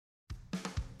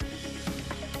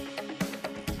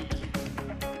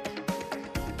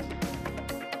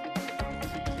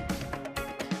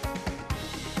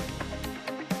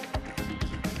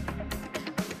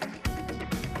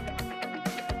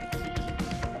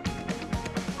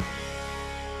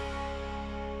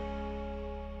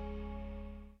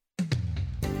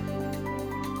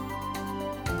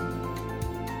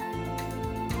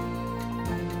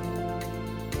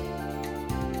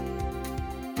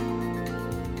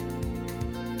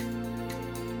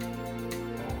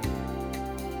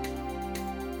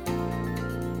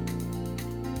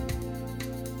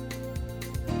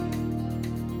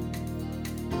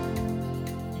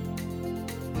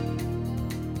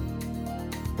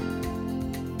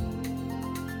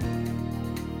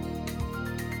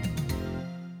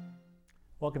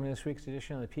welcome to this week's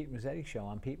edition of the Pete Mezzetti Show.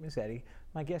 I'm Pete Mezzetti.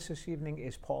 My guest this evening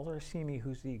is Paul Orsini,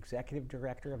 who's the Executive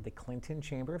Director of the Clinton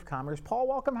Chamber of Commerce. Paul,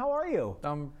 welcome. How are you?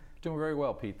 I'm doing very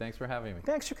well, Pete. Thanks for having me.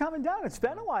 Thanks for coming down. It's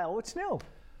been a while. What's new?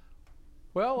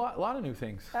 Well, a lot of new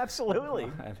things. Absolutely.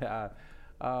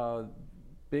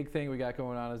 Big thing we got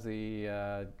going on is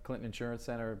the Clinton Insurance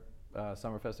Center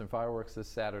Summerfest and Fireworks this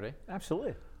Saturday.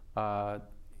 Absolutely.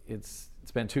 It's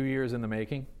been 2 years in the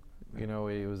making. You know,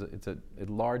 it's a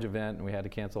large event, and we had to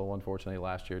cancel, unfortunately,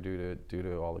 last year due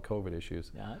to all the COVID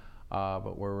issues. Yeah.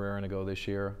 But we're raring to go this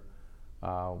year.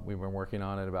 We've been working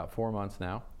on it about 4 months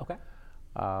now. Okay.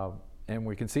 And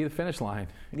we can see the finish line.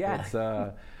 Yeah. It's,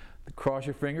 cross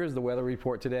your fingers. The weather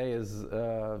report today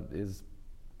is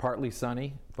partly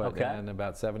sunny, but and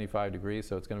about 75 degrees,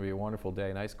 so it's going to be a wonderful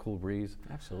day. Nice cool breeze.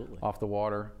 Absolutely. Off the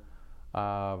water.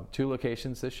 2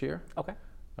 locations this year. Okay.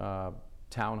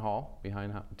 Town Hall,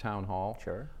 behind Town Hall.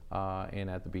 Sure. And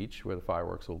at the beach, where the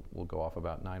fireworks will go off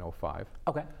about 9:05.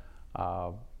 Okay.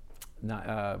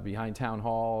 Behind Town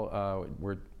Hall,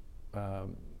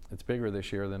 it's bigger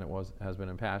this year than has been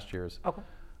in past years. Okay.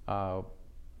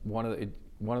 One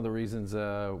of the reasons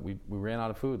we ran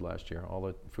out of food last year. All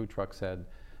the food trucks had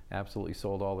absolutely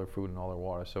sold all their food and all their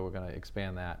water, so we're going to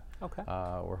expand that. Okay.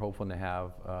 We're hoping to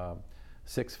have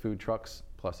 6 food trucks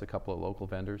plus a couple of local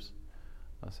vendors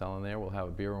selling there. We'll have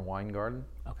a beer and wine garden.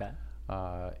 Okay.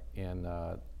 And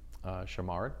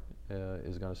Chamard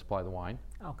is going to supply the wine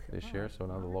this year, so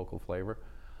another local flavor.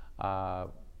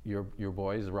 Your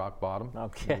boys, Rock Bottom,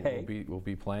 will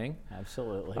be playing.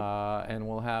 Absolutely. And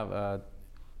we'll have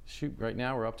right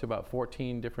now we're up to about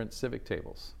 14 different civic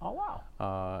tables. Oh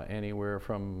wow! Anywhere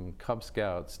from Cub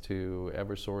Scouts to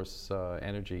Eversource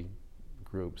energy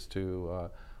groups to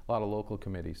a lot of local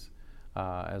committees,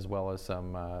 as well as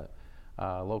some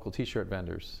local T-shirt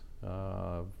vendors.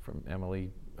 From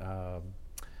Emily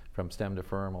from STEM to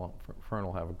Fern will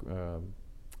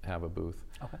have a booth.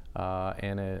 Okay.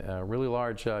 And a really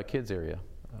large kids area.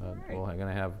 Right. We're going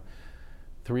to have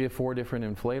 3 or 4 different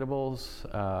inflatables.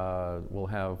 We'll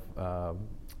have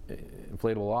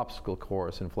inflatable obstacle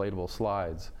course, inflatable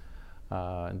slides,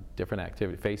 different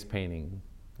activity, face painting,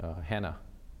 henna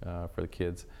for the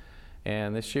kids.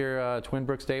 And this year, Twin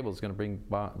Brook Stable is going to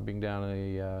bring down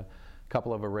a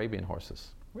couple of Arabian horses.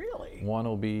 Really? One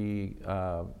will be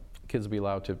kids will be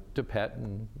allowed to pet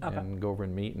and go over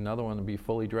and meet. Another one will be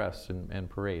fully dressed and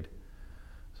parade.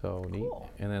 So neat.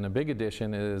 And then a big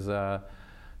addition is a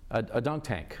dunk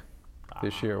tank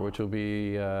this year, which will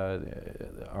be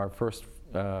our first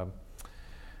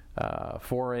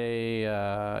foray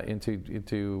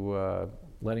into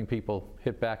letting people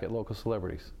hit back at local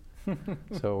celebrities.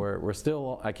 So we're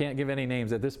still, I can't give any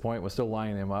names at this point, we're still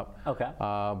lining them up. Okay.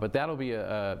 But that'll be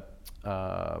a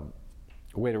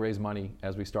way to raise money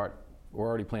as we start. We're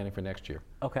already planning for next year.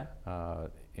 Okay.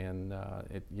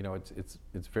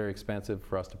 It's very expensive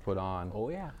for us to put on. Oh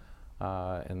yeah.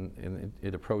 And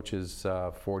it approaches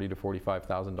 $40,000 to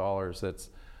 $45,000. That's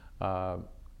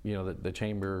the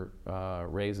chamber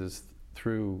raises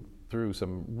through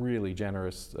some really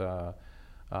generous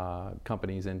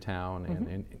companies in town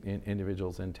and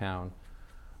individuals in town.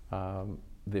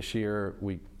 This year,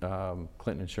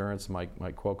 Clinton Insurance, Mike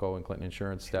Cuoco and Clinton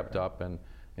Insurance stepped up and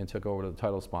took over the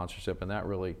title sponsorship, and that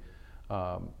really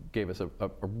gave us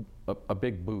a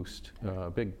big boost, a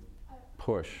big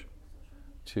push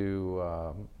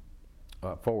to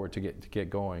forward to get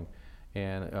going,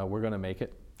 and we're going to make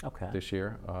it this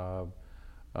year.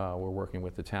 We're working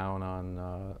with the town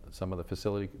on some of the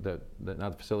facility,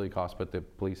 not the facility costs, but the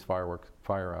police, fire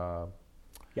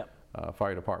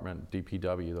department,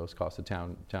 DPW. Those costs. The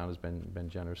town has been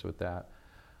generous with that.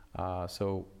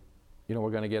 So, we're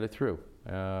going to get it through,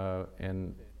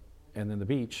 and then the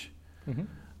beach.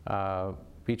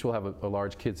 Beach will have a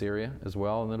large kids area as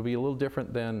well, and it'll be a little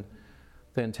different than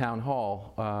Town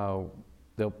Hall.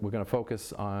 We're going to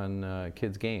focus on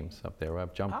kids' games up there. We'll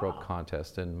have jump rope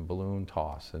contest and balloon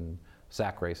toss and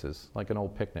sack races, like an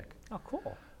old picnic. Oh,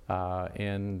 cool.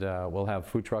 And we'll have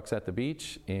food trucks at the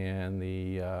beach, and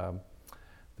the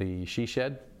she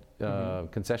shed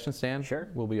concession stand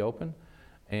will be open,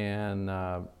 and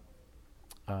the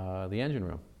engine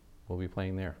room will be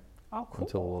playing there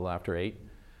until a little after 8,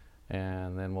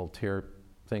 and then we'll tear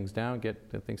things down,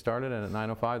 get things started, and at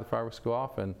 9:05 the fireworks go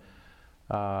off. And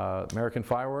American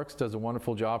Fireworks does a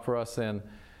wonderful job for us, and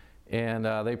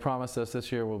they promised us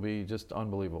this year will be just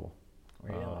unbelievable.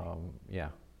 Really?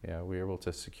 Yeah, we were able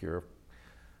to secure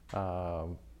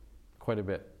quite a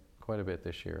bit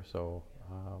this year. So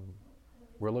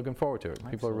we're looking forward to it.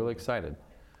 People are really excited.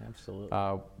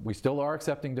 Absolutely. We still are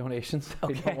accepting donations.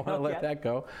 We don't want to let that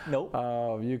go. Nope.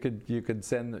 You could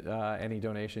send any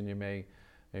donation you may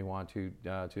want to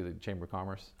the Chamber of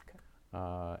Commerce.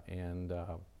 And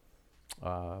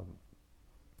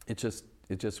it's just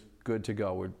good to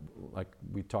go. Like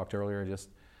we talked earlier, just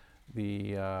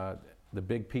the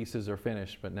big pieces are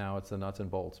finished, but now it's the nuts and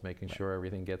bolts, making sure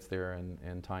everything gets there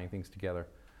and tying things together.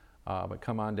 But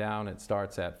come on down. It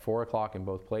starts at 4 o'clock in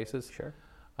both places. Sure.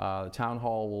 The town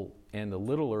hall will end a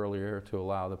little earlier to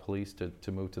allow the police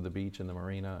to move to the beach and the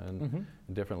marina and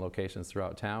different locations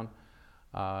throughout town.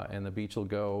 And the beach will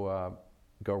go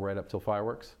right up till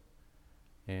fireworks.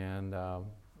 And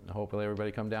hopefully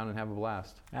everybody come down and have a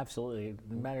blast. Absolutely.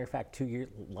 As a matter of fact,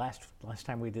 last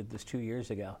time we did this 2 years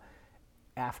ago,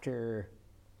 after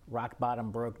Rock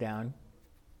Bottom broke down,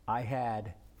 I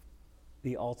had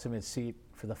the ultimate seat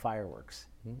for the fireworks.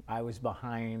 I was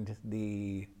behind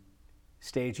the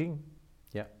staging,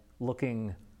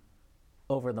 looking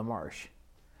over the marsh.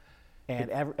 And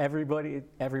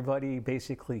everybody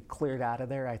basically cleared out of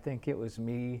there. I think it was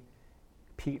me,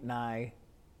 Pete and I,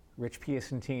 Rich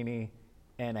Piacentini,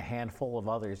 and a handful of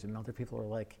others. And other people are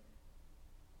like,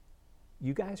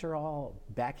 you guys are all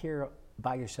back here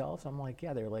by yourselves? I'm like,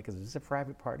 yeah. They're like, is this a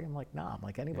private party? I'm like, no. I'm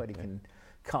like, anybody can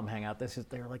come hang out.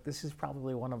 They're like, this is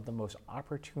probably one of the most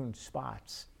opportune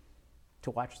spots to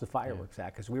watch the fireworks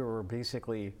at, because we were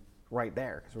basically right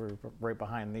there, because we were right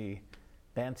behind the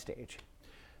band stage.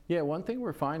 Yeah, one thing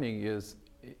we're finding is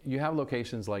you have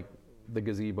locations like the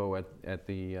gazebo at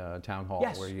the town hall,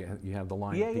 where you have the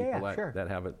line of people that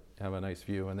have a nice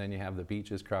view, and then you have the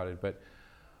beaches crowded. But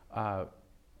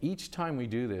each time we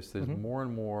do this, there's more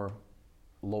and more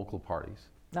local parties.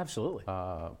 Absolutely.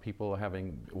 People are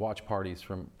having watch parties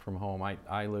from home.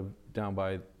 I live down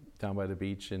by the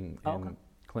beach in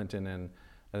Clinton, and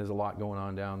there's a lot going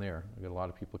on down there. We've got a lot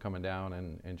of people coming down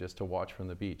and just to watch from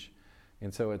the beach.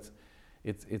 And so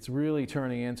it's really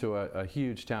turning into a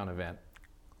huge town event,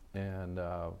 and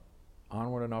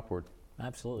onward and upward.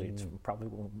 Absolutely. It's probably,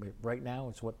 right now,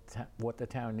 it's what the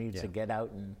town needs to get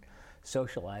out and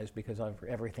socialize, because of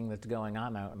everything that's going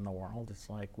on out in the world. It's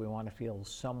like we want to feel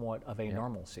somewhat of a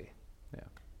normalcy. Yeah,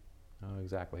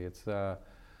 exactly. It's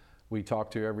we talk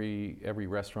to every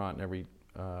restaurant and every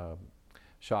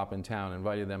shop in town,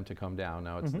 invited them to come down.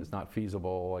 Now it's not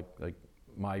feasible. Like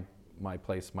my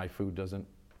place, my food doesn't.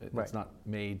 It's not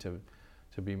made to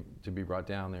be brought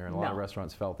down there, and a lot of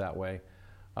restaurants felt that way.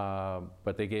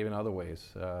 But they gave in other ways.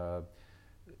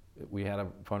 We had a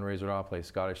fundraiser at our place.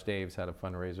 Scottish Dave's had a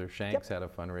fundraiser. Shanks had a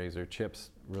fundraiser. Chips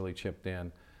really chipped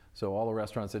in. So all the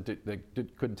restaurants that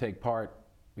couldn't take part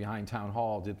behind Town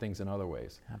Hall did things in other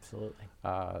ways. Absolutely.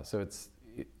 So it's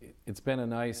been a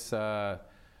nice.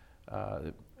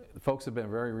 Folks have been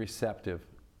very receptive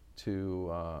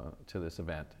to this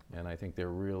event, and I think they're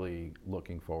really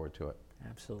looking forward to it.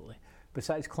 Absolutely.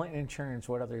 Besides Clinton Insurance,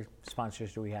 what other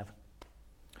sponsors do we have?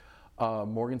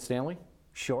 Morgan Stanley.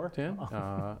 Sure.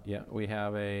 Yeah, we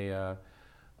have an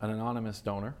anonymous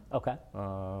donor. Okay.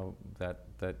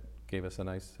 That gave us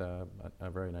a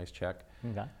very nice check.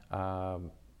 Okay.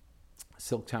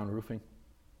 Silktown Roofing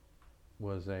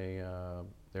was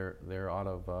they're out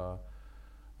of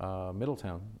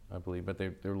Middletown, I believe, but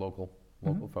they're local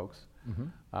folks.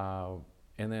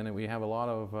 And then we have a lot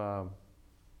of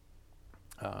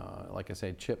like I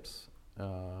said, chips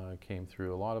came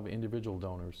through. A lot of individual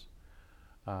donors.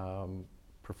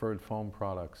 Preferred foam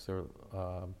products, or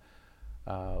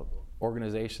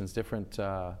organizations, different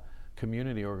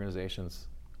community organizations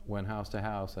went house to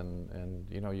house, and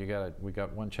you know, we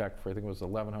got one check for, I think it was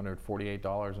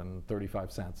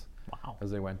 $1,148.35. Wow.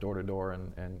 As they went door to door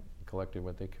and collected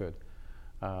what they could.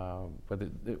 But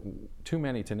too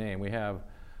many to name. We have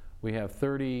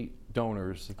 30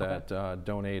 donors that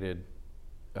donated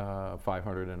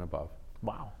 500 and above.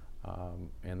 Wow.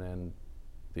 And then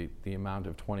the amount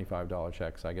of $25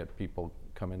 checks, I get people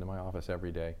come into my office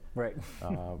every day. Right.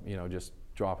 You know, just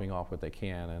dropping off what they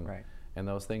can, and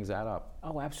those things add up.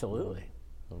 Oh, absolutely.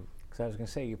 Because I was going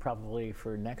to say, you probably,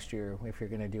 for next year, if you're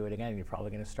going to do it again, you're probably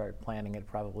going to start planning it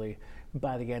probably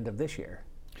by the end of this year.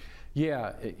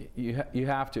 Yeah, you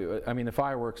have to. I mean, the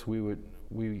fireworks, we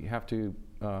have to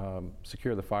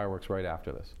secure the fireworks right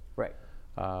after this. Right.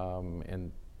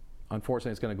 And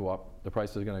unfortunately, it's going to go up. The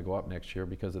price is going to go up next year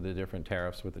because of the different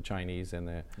tariffs with the Chinese and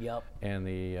the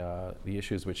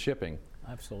issues with shipping.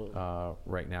 Absolutely.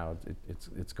 Right now,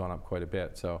 it's gone up quite a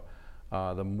bit. So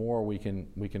the more we can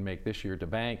make this year to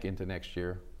bank into next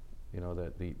year, you know,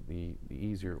 the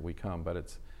easier we come.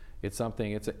 But it's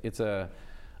something. It's a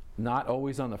not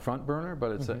always on the front burner,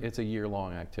 but it's a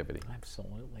year-long activity.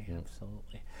 Absolutely,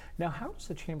 absolutely. Now, how has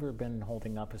the Chamber been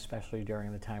holding up, especially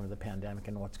during the time of the pandemic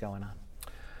and what's going on?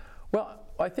 Well,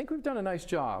 I think we've done a nice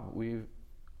job. We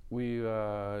you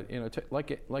know,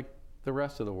 like the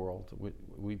rest of the world,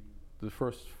 we the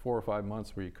first 4 or 5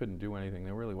 months where you couldn't do anything,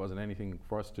 there really wasn't anything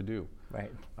for us to do.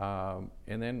 Right.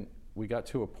 And then we got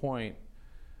to a point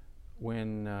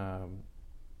when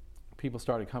people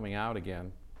started coming out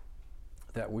again,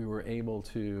 that we were able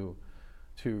to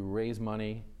raise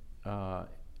money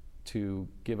to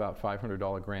give out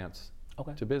 $500 grants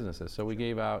to businesses. So we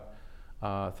gave out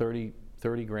 30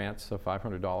 grants of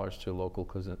 $500 to local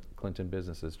Clinton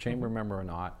businesses, chamber member or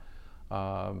not.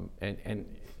 And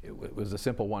it was a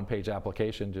simple one-page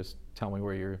application. Just tell me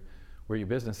where your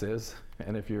business is,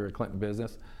 and if you're a Clinton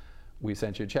business, we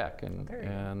sent you a check.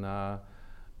 And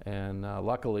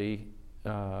luckily,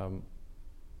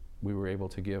 we were able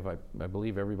to give, I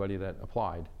believe, everybody that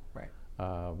applied,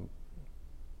 the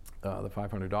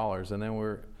 $500. And then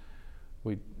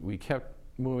we kept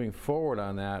moving forward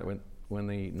on that. When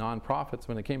the nonprofits,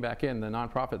 when they came back in, the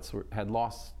nonprofits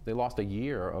lost a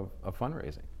year of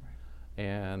fundraising.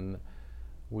 And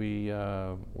we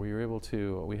were able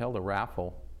to, we held a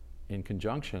raffle in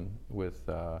conjunction with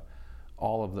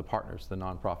all of the partners, the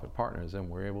nonprofit partners, and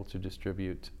we were able to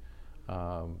distribute,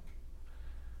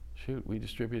 we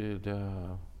distributed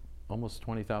almost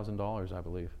 $20,000, I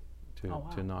believe, to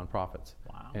nonprofits.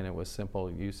 Wow. And it was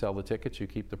simple. You sell the tickets, you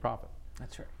keep the profit.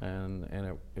 That's right.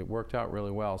 And it worked out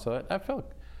really well. So I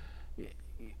felt,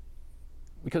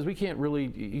 because we can't really,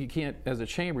 you can't, as a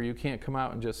chamber, you can't come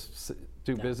out and just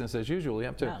do business as usual.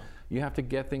 You have to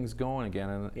get things going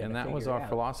again, and that was our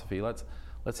philosophy.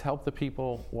 Let's help the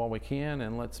people while we can,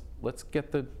 and let's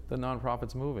get the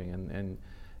nonprofits moving,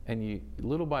 and you,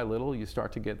 little by little, you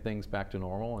start to get things back to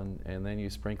normal, and then you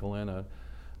sprinkle in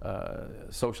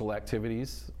social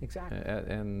activities. Exactly.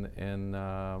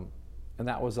 And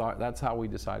that's how we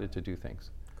decided to do things.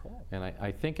 Cool. And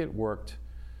I think it worked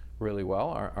really well.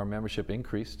 Our membership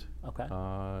increased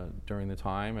during the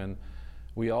time, and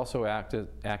we also acted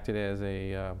as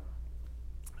a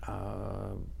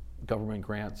government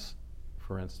grants,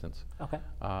 for instance. Okay.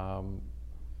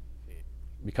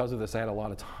 Because of this, I had a lot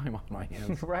of time on my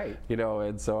hands. Right. You know,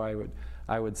 and so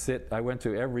I would sit. I went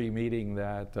to every meeting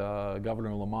that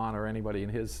Governor Lamont or anybody in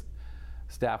his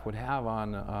staff would have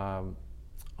on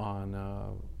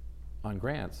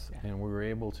grants, and we were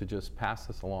able to just pass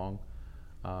this along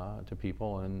to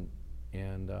people,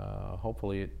 and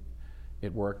hopefully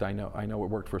it worked. I know it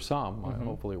worked for some.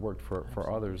 Hopefully it worked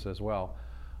for others as well.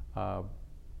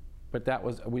 But that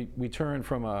was, we turned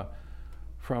from a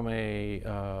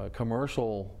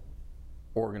commercial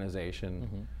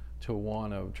organization to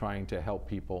one of trying to help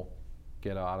people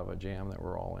get out of a jam that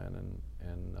we're all in,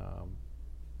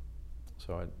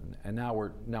 and now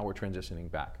we're transitioning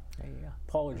back. There you go.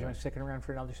 Paul, would you mind sticking around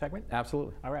for another segment?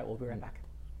 Absolutely. All right, we'll be right back.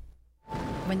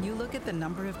 When you look at the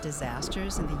number of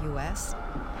disasters in the U.S.,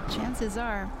 chances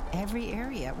are every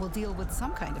area will deal with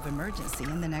some kind of emergency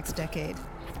in the next decade.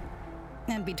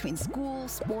 And between school,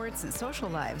 sports, and social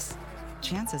lives,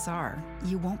 chances are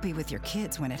you won't be with your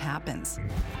kids when it happens.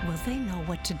 Will they know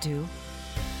what to do?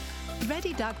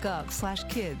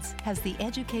 Ready.gov/kids has the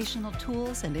educational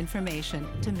tools and information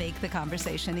to make the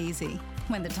conversation easy.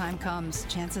 When the time comes,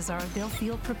 chances are they'll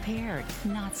feel prepared,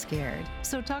 not scared.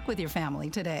 So talk with your family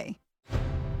today.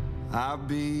 I'll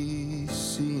be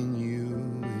seeing you.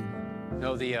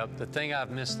 No, the thing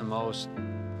I've missed the most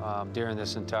during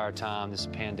this entire time, this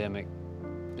pandemic,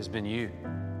 has been you.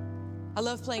 I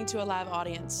love playing to a live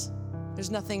audience. There's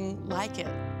nothing like it.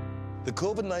 The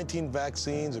COVID-19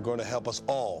 vaccines are going to help us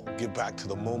all get back to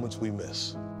the moments we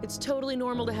miss. It's totally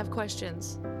normal to have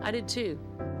questions. I did too.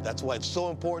 That's why it's so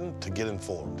important to get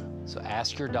informed. So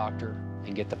ask your doctor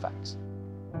and get the facts.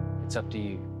 It's up to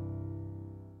you.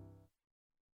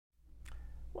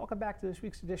 Welcome back to this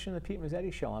week's edition of the Pete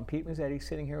Mezzetti Show. I'm Pete Mezzetti,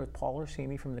 sitting here with Paul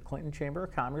Orsini from the Clinton Chamber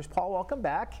of Commerce. Paul, welcome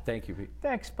back. Thank you, Pete.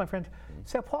 Thanks, my friend.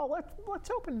 So, Paul,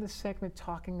 let's open this segment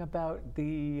talking about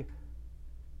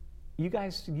you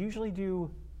guys usually do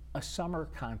a summer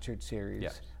concert series,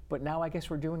 yes, but now I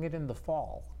guess we're doing it in the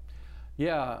fall.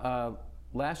 Yeah,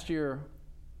 last year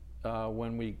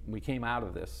when we came out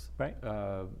of this, right,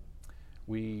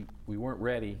 we weren't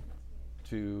ready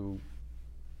to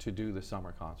do the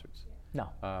summer concerts. No.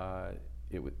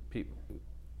 It would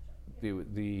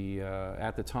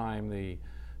at the time the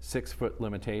 6-foot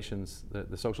limitations,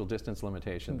 the social distance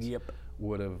limitations, yep,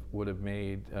 would have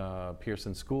made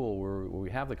Pearson School, where we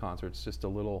have the concerts, just a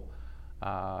little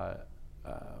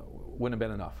wouldn't have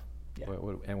been enough, yeah,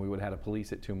 and we would have had to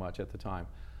police it too much at the time.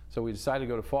 So we decided to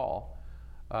go to fall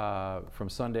from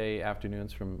Sunday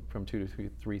afternoons from 2 to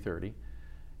 3:30.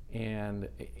 And,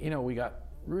 we got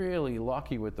really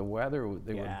lucky with the weather.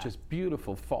 They were just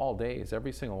beautiful fall days,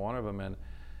 every single one of them.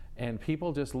 And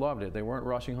people just loved it. They weren't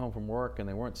rushing home from work, and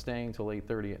they weren't staying till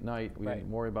 8:30 at night. We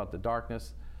didn't worry about the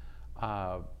darkness.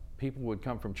 People would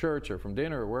come from church or from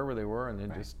dinner or wherever they were, and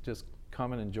then just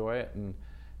come and enjoy it.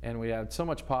 And we had so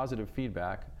much positive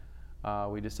feedback.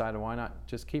 We decided, why not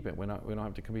just keep it? We don't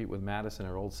have to compete with Madison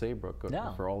or Old Saybrook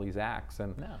for all these acts.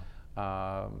 And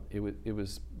it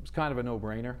was kind of a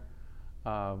no-brainer.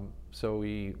 So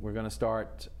we're going to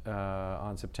start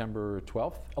on September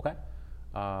 12th. Okay.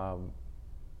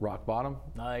 Rock Bottom.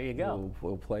 There you go.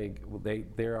 We'll play.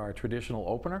 They're our traditional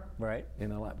opener. Right. In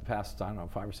the past, I don't know,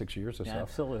 5 or 6 years or so.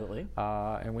 Absolutely.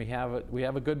 And we have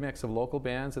a good mix of local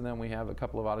bands, and then we have a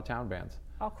couple of out-of-town bands.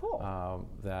 Oh, cool.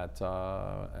 That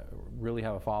really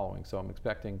have a following. So I'm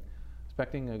expecting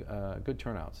a good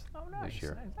turnouts this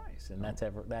year. Nice. And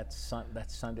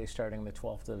that's Sunday starting the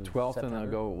 12th of 12th, September.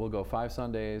 and we'll go 5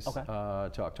 Sundays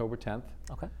to October 10th.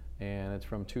 Okay. And it's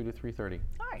from 2 to 3:30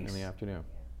 in the afternoon.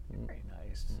 Very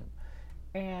nice.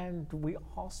 And we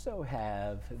also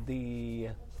have the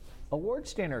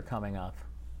awards dinner coming up.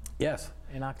 Yes.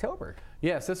 In October.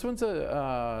 Yes, this one's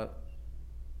a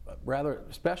rather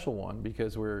special one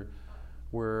because we're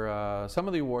some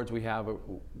of the awards we have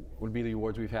would be the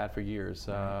awards we've had for years.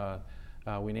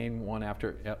 We named one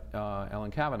after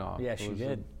Ellen Kavanaugh. Yes, she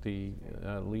did. The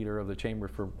leader of the chamber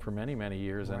for many, many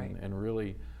years, and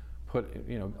really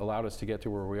allowed us to get to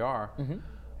where we are.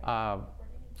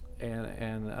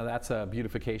 And that's a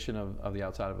beautification of the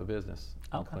outside of a business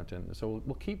in Clinton. So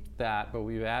we'll keep that, but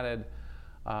we've added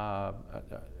a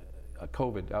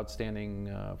COVID, outstanding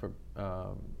for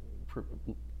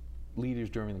leaders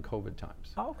during the COVID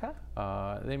times. Oh, okay.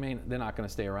 They're not going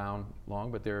to stay around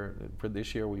long, but for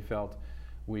this year we felt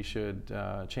we should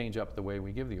change up the way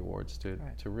we give the awards to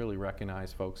really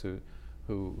recognize folks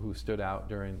who stood out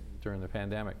during the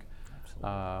pandemic.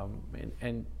 Absolutely.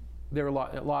 And there are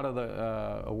a lot of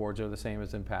the awards are the same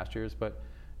as in past years, but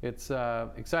it's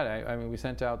exciting. I mean, we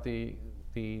sent out the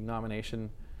nomination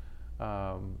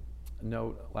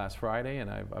note last Friday,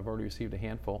 and I've already received a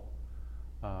handful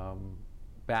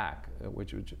back,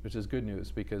 which is good news,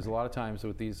 because a lot of times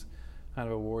with these kind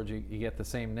of awards, you get the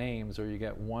same names, or you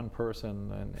get one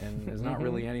person, and there's not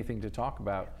really anything to talk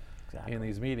about in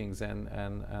these meetings.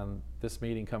 And this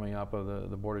meeting coming up of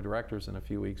the board of directors in a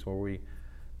few weeks, where we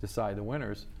decide the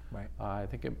winners. Right. I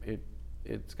think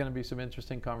it's going to be some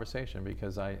interesting conversation,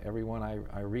 because everyone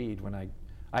I read when I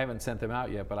haven't sent them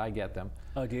out yet, but I get them.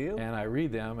 Oh, do you? And I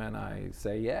read them and I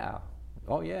say, yeah,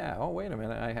 oh yeah, oh wait a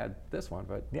minute, I had this one,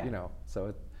 but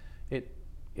so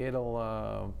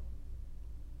it'll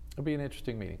be an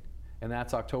interesting meeting, and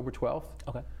that's October 12th.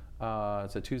 Okay.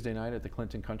 It's a Tuesday night at the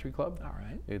Clinton Country Club. All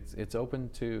right. It's open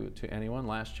to anyone.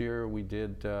 Last year we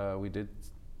did.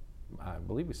 I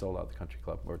believe we sold out the country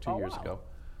club, or 2 years ago,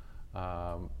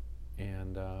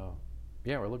 and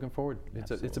we're looking forward.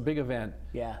 It's a big event.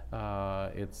 Yeah.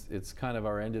 It's kind of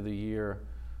our end of the year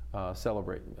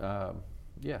celebration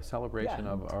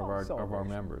of our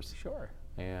members. Sure.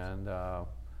 And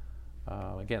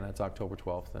again, that's October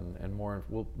 12th, and more.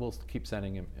 We'll keep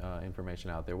sending information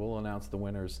out there. We'll announce the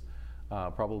winners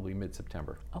probably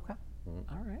mid-September. Okay.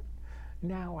 Mm-hmm. All right.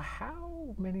 Now,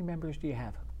 how many members do you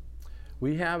have?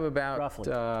 We have about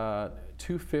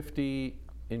 250,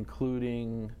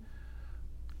 including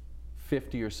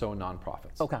 50 or so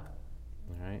nonprofits. Okay. All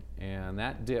right, and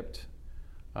that dipped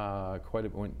quite a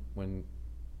bit when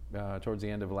towards the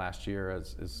end of last year,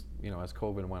 as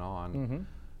COVID went on.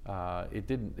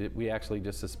 Mm-hmm. We actually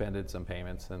just suspended some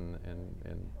payments, and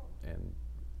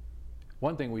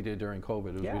one thing we did during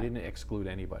COVID was we didn't exclude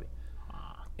anybody.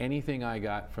 Anything I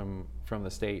got from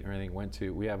the state or anything went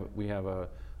to. We have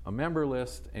a member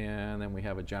list, and then we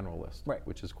have a general list,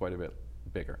 which is quite a bit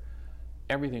bigger.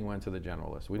 Everything went to the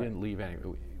general list. We didn't leave any.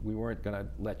 We weren't going to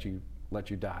let you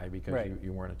die because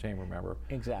you weren't a chamber member.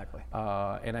 Exactly.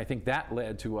 And I think that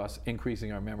led to us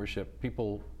increasing our membership.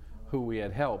 People who we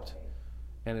had helped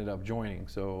ended up joining.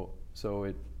 So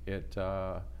it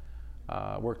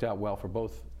worked out well for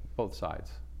both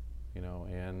sides,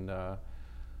 and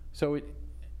so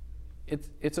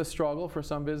it's a struggle for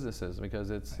some businesses,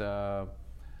 because it's.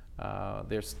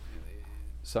 There's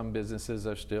some businesses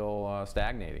are still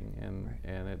stagnating,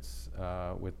 and it's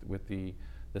with the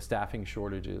staffing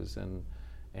shortages and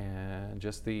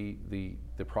just the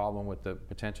problem with the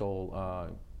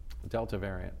potential Delta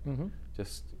variant. Mm-hmm.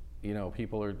 Just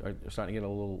people are starting to get a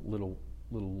little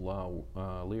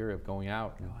leery of going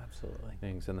out. Oh, absolutely.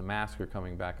 Things, and the masks are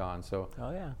coming back on. So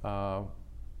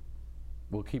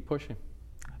we'll keep pushing.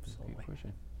 Absolutely. Keep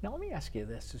pushing. Now, let me ask you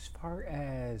this. As far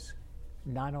as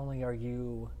not only are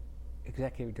you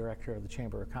executive director of the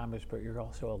Chamber of Commerce, but you're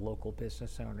also a local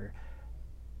business owner,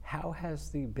 how has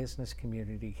the business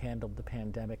community handled the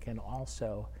pandemic, and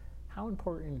also how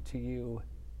important to you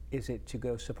is it to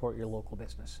go support your local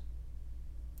business?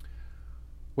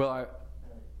 Well,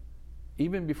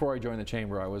 even before I joined the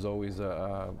Chamber, I was always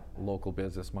a local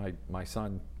business. My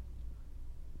son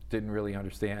didn't really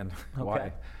understand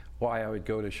Okay. why I would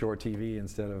go to Shore TV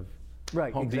instead of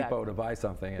Right, Home exactly. Depot to buy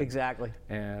something. Exactly.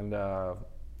 And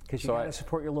Because you so got to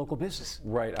support your local business.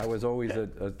 right, I was always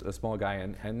a small guy,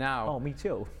 and now Oh, me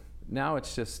too. now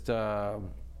it's just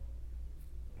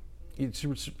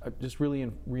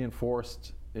really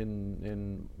reinforced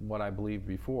in what I believed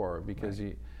before, because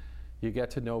Right. you get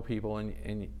to know people,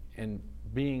 and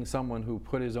being someone who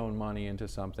put his own money into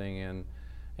something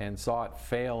and saw it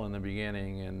fail in the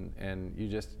beginning, and you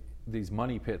just, these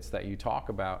money pits that you talk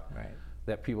about, Right.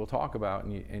 that people talk about,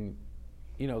 and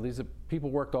you know, these are people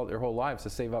worked all their whole lives to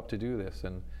save up to do this,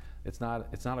 and it's not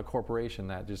a corporation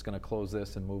that's just going to close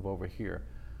this and move over here.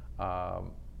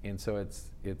 And so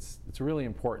it's really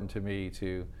important to me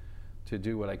to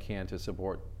do what I can to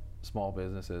support small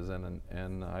businesses,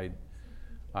 and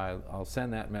I'll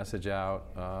send that message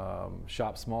out.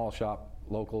 Shop small, shop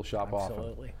local, shop often.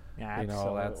 Absolutely. Yeah, You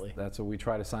know, absolutely. that's what we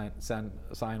try to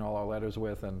sign all our letters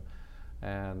with, and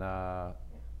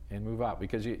move out,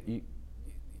 because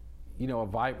you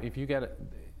know, if you get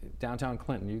downtown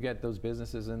Clinton, you get those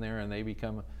businesses in there and they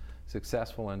become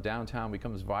successful, and downtown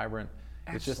becomes vibrant.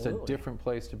 It's just a Absolutely. different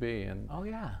place to be. And Oh,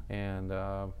 yeah. and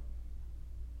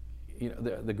you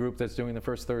know, the group that's doing the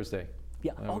First Thursday.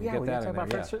 Yeah. Oh, we yeah. get We that got to in talk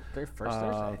about there, First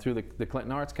Thursday. through the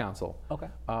Clinton Arts Council. Okay.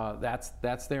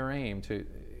 That's their aim to.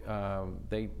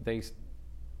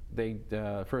 They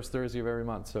first Thursday of every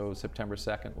month, so September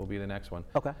 2nd will be the next one.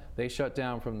 Okay. They shut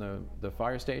down from the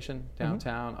fire station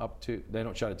downtown up to, they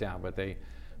don't shut it down, but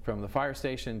from the fire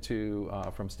station to,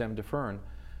 from Stem to Fern,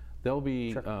 there'll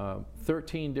be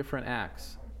 13 different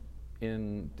acts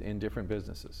in different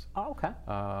businesses. Oh, okay.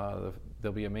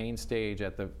 There'll be a main stage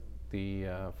at the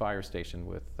fire station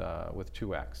with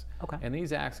 2 acts. Okay. And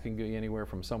these acts can go anywhere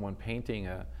from someone painting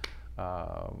a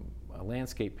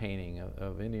landscape painting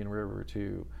of Indian River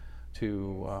to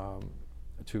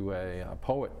a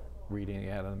poet reading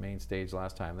at the main stage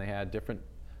last time. They had different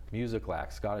musical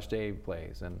acts. Scottish Dave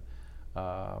plays, and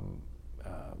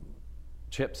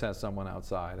Chips has someone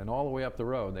outside, and all the way up the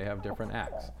road they have different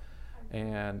acts.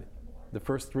 And the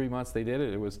first 3 months they did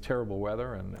it, it was terrible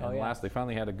weather, and they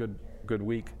finally had a good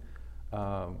week,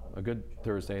 a good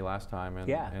Thursday last time, and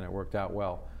it worked out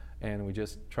well. And we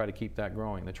just try to keep that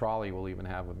growing. The trolley will even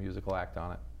have a musical act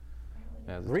on it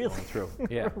as it's going through.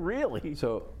 Yeah. Really?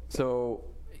 So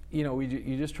you know,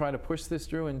 you just try to push this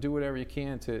through and do whatever you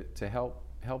can to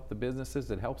help the businesses.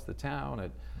 It helps the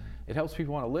town. It helps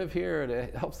people want to live here.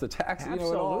 It helps the taxes. You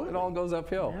know, it all goes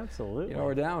uphill. Absolutely. You know,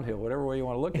 or downhill, whatever way you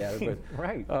want to look at it. But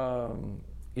Right.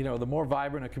 You know, the more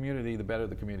vibrant a community, the better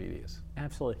the community is.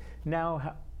 Absolutely.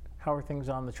 Now, how are things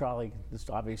on the trolley?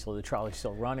 Obviously, the trolley's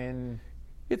still running.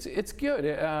 It's good.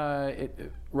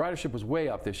 Ridership was way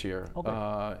up this year,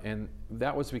 Okay. and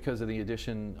that was because of the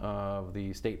addition of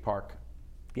the state park.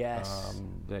 Yes.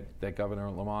 That Governor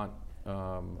Lamont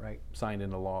signed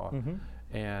into law,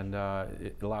 and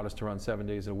it allowed us to run 7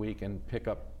 days a week and pick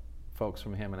up folks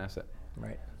from Hammonasset.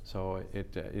 Right. So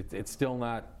it's still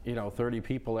not, you know, 30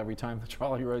 people every time the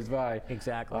trolley rides by.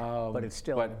 Exactly. But it's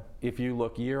still. But if you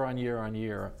look year on year on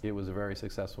year, it was a very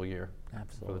successful year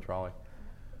Absolutely. for the trolley.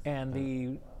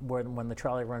 And when the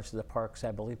trolley runs to the parks,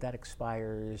 I believe that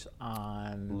expires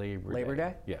on Labor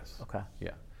Day? Yes. Okay.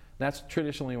 Yeah. That's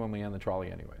traditionally when we end the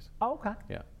trolley anyways. Oh, okay.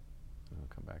 Yeah. We'll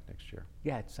come back next year.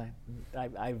 Yeah,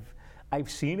 I've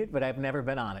seen it, but I've never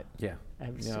been on it. Yeah.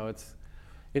 I've You know, it's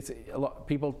a lot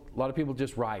of people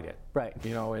just ride it. Right.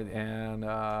 You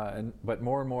know, but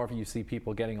more and more you see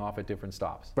people getting off at different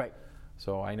stops. Right.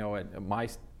 So I know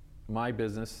my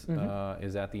business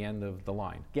is at the end of the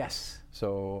line. Yes.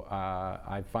 So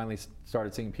I finally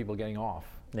started seeing people getting off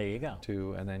There you go.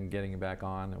 and then getting back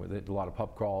on with a lot of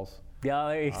pub crawls.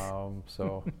 Yeah.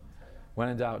 So when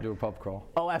in doubt, do a pub crawl.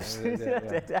 Oh, absolutely.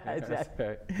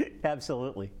 Yeah.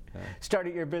 Absolutely. Start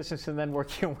at your business and then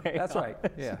work your way That's up. right.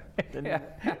 Yeah.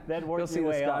 Then work You'll see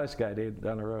your the way Scottish up. guy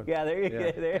down the road. Yeah, there you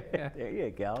Yeah. go. There you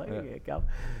go. There you go.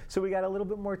 So we got a little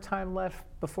bit more time left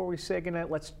before we say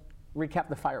goodnight. Let's recap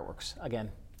the fireworks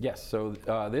again. Yes. So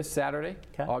this Saturday,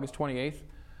 Okay. August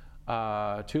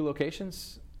 28th, 2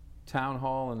 locations, Town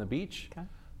Hall and the beach. Okay.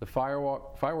 The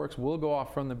fireworks will go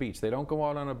off from the beach. They don't go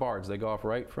out on a barge. They go off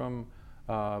right from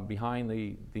behind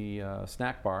the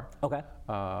snack bar. Okay.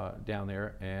 Down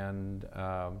there, and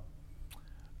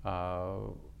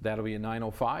that'll be at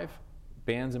 9:05.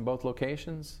 Bands in both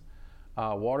locations.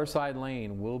 Waterside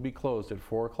Lane will be closed at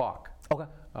 4 o'clock. Okay.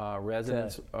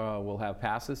 Residents will have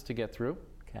passes to get through.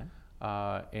 Okay.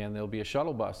 And there'll be a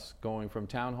shuttle bus going from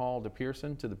Town Hall to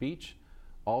Pearson to the beach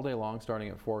all day long, starting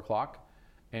at 4 o'clock.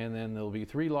 And then there'll be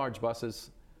 3 large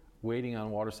buses waiting on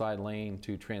Waterside Lane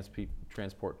to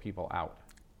transport people out.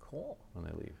 Cool. When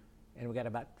they leave. And we got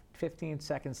about 15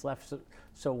 seconds left.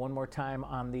 So one more time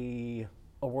on the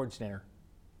awards dinner.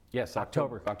 Yes,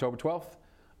 October 12th.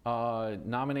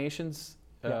 Nominations.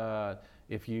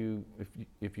 If you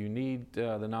need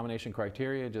the nomination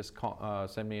criteria, just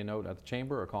send me a note at the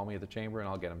chamber or call me at the chamber, and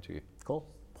I'll get them to you. Cool.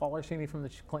 Paul Orsini from the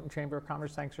Clinton Chamber of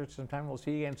Commerce. Thanks for some time. We'll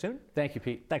see you again soon. Thank you,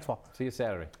 Pete. Thanks, Paul. See you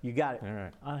Saturday. You got it. All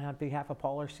right. On behalf of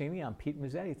Paul Orsini, I'm Pete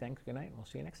Mezzetti. Thanks. Good night. We'll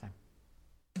see you next time.